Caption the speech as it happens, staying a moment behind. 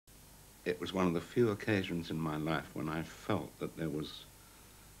it was one of the few occasions in my life when I felt that there was,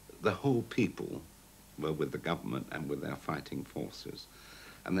 the whole people were with the government and with their fighting forces.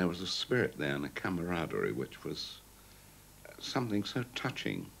 And there was a spirit there and a camaraderie which was something so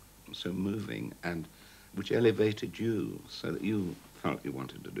touching, so moving, and which elevated you so that you felt you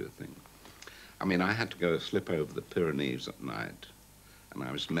wanted to do a thing. I mean, I had to go slip over the Pyrenees at night, and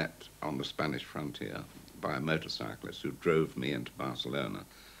I was met on the Spanish frontier by a motorcyclist who drove me into Barcelona.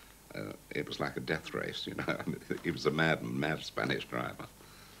 It was like a death race, you know. He was a mad Spanish driver.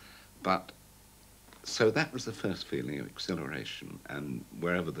 But, so that was the first feeling of exhilaration, and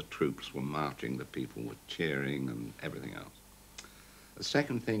wherever the troops were marching, the people were cheering and everything else. The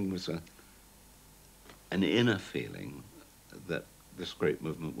second thing was an inner feeling that this great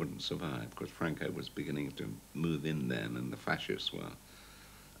movement wouldn't survive, because Franco was beginning to move in then, and the fascists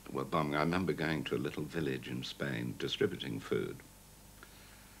were bombing. I remember going to a little village in Spain, distributing food,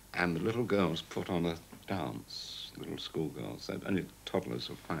 and the little girls put on a dance, little schoolgirls, only toddlers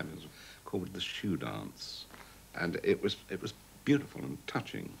of 5 years, called the shoe dance. And it was beautiful and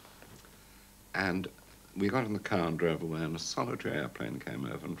touching. And we got in the car and drove away, and a solitary airplane came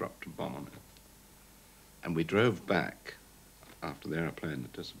over and dropped a bomb on it. And we drove back after the airplane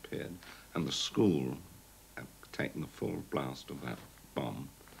had disappeared, and the school had taken the full blast of that bomb,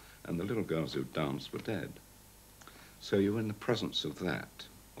 and the little girls who danced were dead. So you were in the presence of that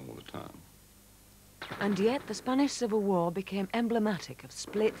all the time. And yet the Spanish Civil War became emblematic of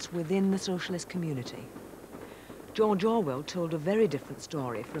splits within the socialist community. George Orwell told a very different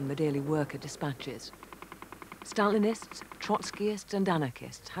story from the Daily Worker dispatches. Stalinists, Trotskyists and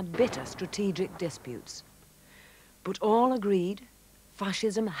anarchists had bitter strategic disputes. But all agreed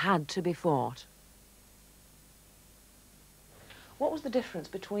fascism had to be fought. What was the difference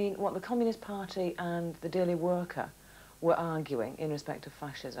between what the Communist Party and the Daily Worker were arguing in respect of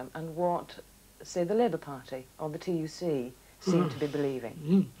fascism and what, say, the Labour Party or the TUC seemed to be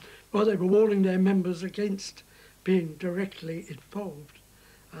believing? Well, they were warning their members against being directly involved.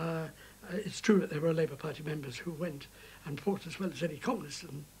 It's true that there were Labour Party members who went and fought as well as any communists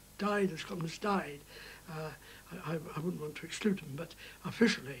and died as communists died. I wouldn't want to exclude them, but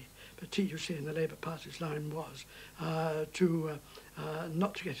officially the TUC and the Labour Party's line was not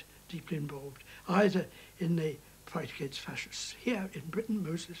to get deeply involved, either in the fight against fascists here in Britain,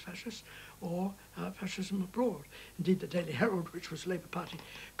 mostly fascists, or fascism abroad. Indeed, the Daily Herald, which was a Labour Party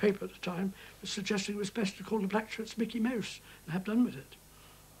paper at the time, was suggesting it was best to call the black shirts Mickey Mouse and have done with it.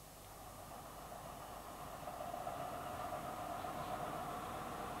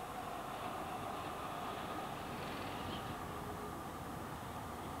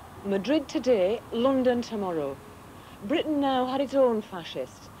 Madrid today, London tomorrow. Britain now had its own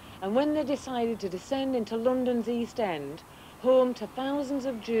fascists, and when they decided to descend into London's East End, home to thousands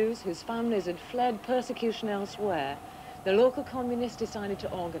of Jews whose families had fled persecution elsewhere, the local communists decided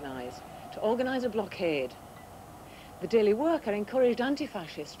to organise a blockade. The Daily Worker encouraged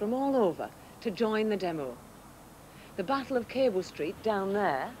anti-fascists from all over to join the demo. The Battle of Cable Street down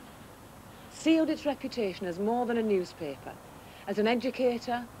there sealed its reputation as more than a newspaper, as an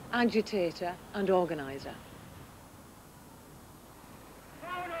educator, agitator and organiser.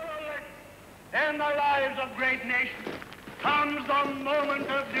 In the lives of great nations comes the moment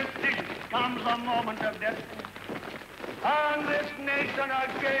of decision, comes the moment of destiny. And this nation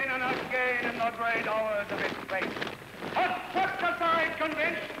again and again in the great hours of its fate has swept aside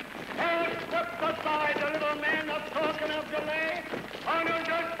convention, has swept aside the little men of token of delay, and has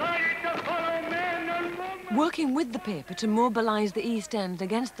decided to follow men and women. Working with the paper to mobilise the East End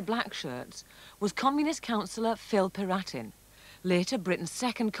against the black shirts was Communist councillor Phil Piratin, later Britain's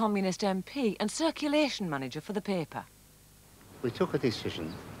second Communist MP and circulation manager for the paper. We took a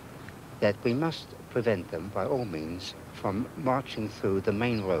decision that we must prevent them, by all means, from marching through the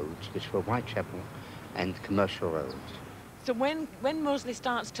main roads, which were Whitechapel and commercial roads. So when Mosley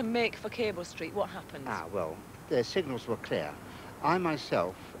starts to make for Cable Street, what happens? Well, the signals were clear. I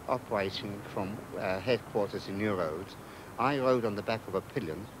myself, operating from headquarters in New Road, I rode on the back of a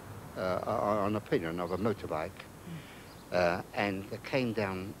pillion, on a pillion of a motorbike, and came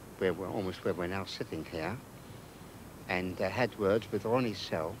down almost where we're now sitting here, and had words with Ronnie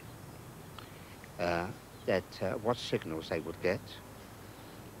Sell that what signals they would get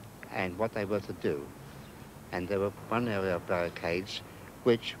and what they were to do. And there were one area of barricades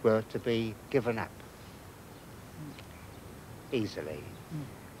which were to be given up easily,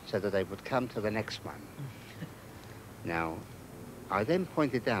 so that they would come to the next one. Now, I then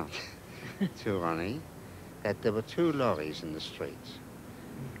pointed out to Ronnie that there were 2 lorries in the streets.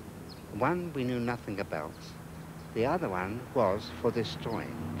 One we knew nothing about. The other one was for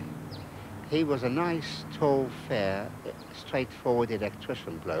destroying. He was a nice, tall, fair, straightforward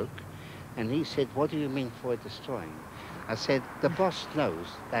electrician bloke. And he said, what do you mean for destroying? I said, the boss knows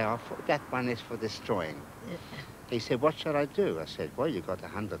that one is for destroying. He said, what shall I do? I said, well, you've got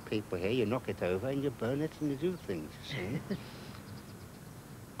 100 people here, you knock it over and you burn it and you do things, you see.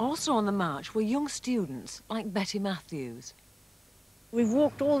 Also on the march were young students like Betty Matthews. We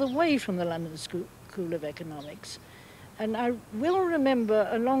walked all the way from the London School of Economics, and I will remember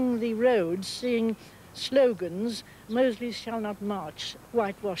along the roads seeing slogans, Mosley shall not march,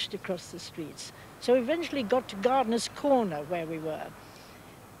 whitewashed across the streets. So eventually got to Gardener's Corner where we were.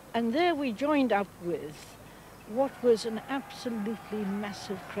 And there we joined up with what was an absolutely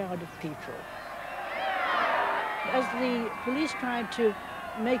massive crowd of people. As the police tried to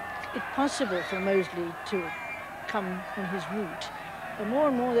make it possible for Mosley to come on his route, more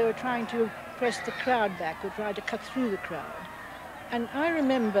and more they were trying to press the crowd back, or try to cut through the crowd. And I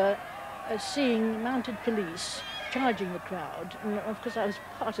remember seeing mounted police charging the crowd, and of course I was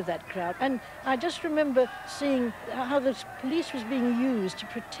part of that crowd. And I just remember seeing how the police was being used to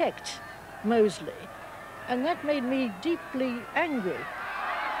protect Mosley, and that made me deeply angry.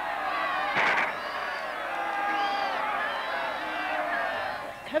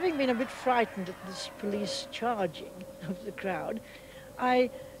 Having been a bit frightened at this police charging of the crowd,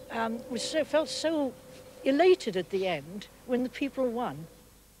 I felt so elated at the end when the people won.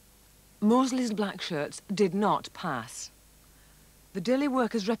 Mosley's black shirts did not pass. The daily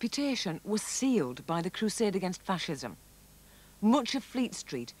worker's reputation was sealed by the crusade against fascism. Much of Fleet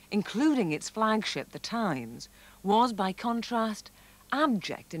Street, including its flagship, the Times, was, by contrast,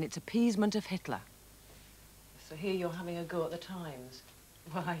 abject in its appeasement of Hitler. So here you're having a go at the Times.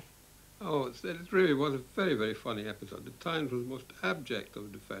 Why? Oh, it really was a very, very funny episode. The Times was the most abject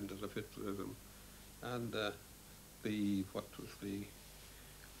of defenders of Hitlerism. And what was the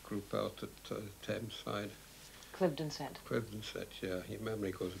group out at Thames side? Cliveden set. Cliveden set, yeah. Your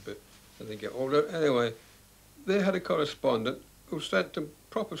memory goes a bit, I think, get older. Anyway, they had a correspondent who sent them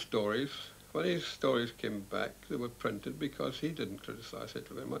proper stories. When his stories came back, they were printed because he didn't criticise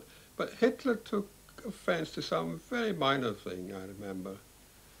Hitler very much. But Hitler took offence to some very minor thing, I remember.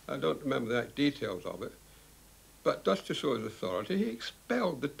 I don't remember the details of it. But just to show his authority, he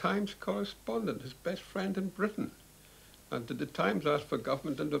expelled the Times correspondent, his best friend in Britain. And did the Times ask for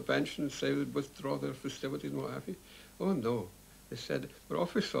government intervention and say they'd withdraw their facilities and what have you? Oh, no. They said, we're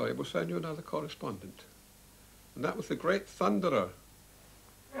awfully sorry, we'll send you another correspondent. And that was the great thunderer.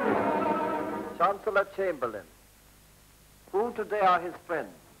 Chancellor Chamberlain, who today are his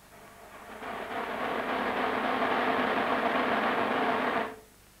friends?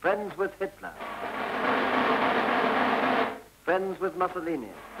 Friends with Hitler. Friends with Mussolini.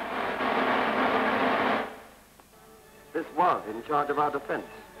 This was in charge of our defense.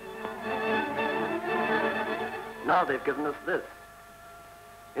 Now they've given us this.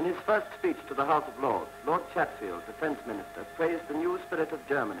 In his first speech to the House of Lords, Lord Chatfield, Defence Minister, praised the new spirit of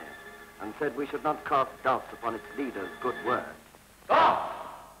Germany and said we should not cast doubts upon its leader's good word. Stop!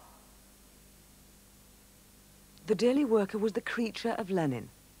 The Daily Worker was the creature of Lenin.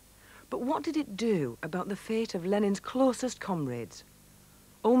 But what did it do about the fate of Lenin's closest comrades?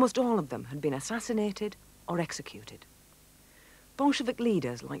 Almost all of them had been assassinated or executed. Bolshevik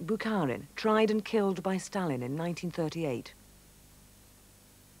leaders like Bukharin tried and killed by Stalin in 1938.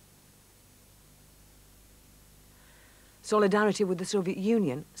 Solidarity with the Soviet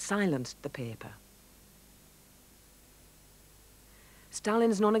Union silenced the paper.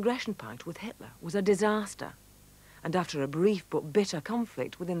 Stalin's non-aggression pact with Hitler was a disaster, and after a brief but bitter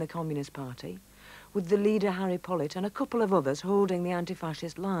conflict within the Communist Party, with the leader Harry Pollitt and a couple of others holding the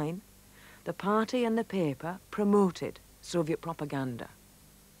anti-fascist line, the party and the paper promoted Soviet propaganda.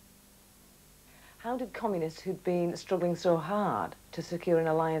 How did communists who'd been struggling so hard to secure an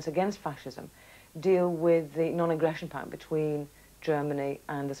alliance against fascism deal with the non-aggression pact between Germany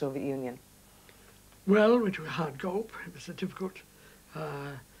and the Soviet Union? Well, it was a hard gulp. It was a difficult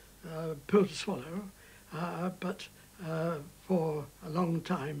pill to swallow, but for a long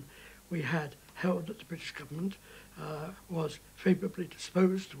time we had held that the British government was favourably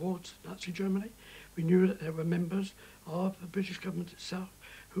disposed towards Nazi Germany. We knew that there were members of the British government itself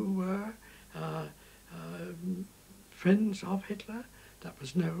who were friends of Hitler. That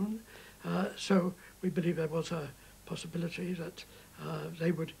was known. So we believe there was a possibility that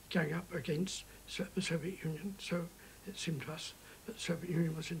they would gang up against the Soviet Union. So it seemed to us that the Soviet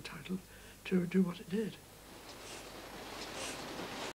Union was entitled to do what it did.